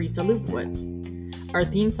by Teresa Lubowitz. Our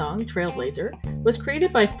theme song, Trailblazer, was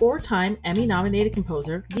created by 4-time Emmy-nominated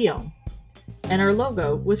composer Guillaume. And our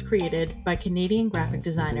logo was created by Canadian graphic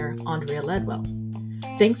designer Andrea Ledwell.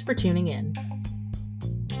 Thanks for tuning in.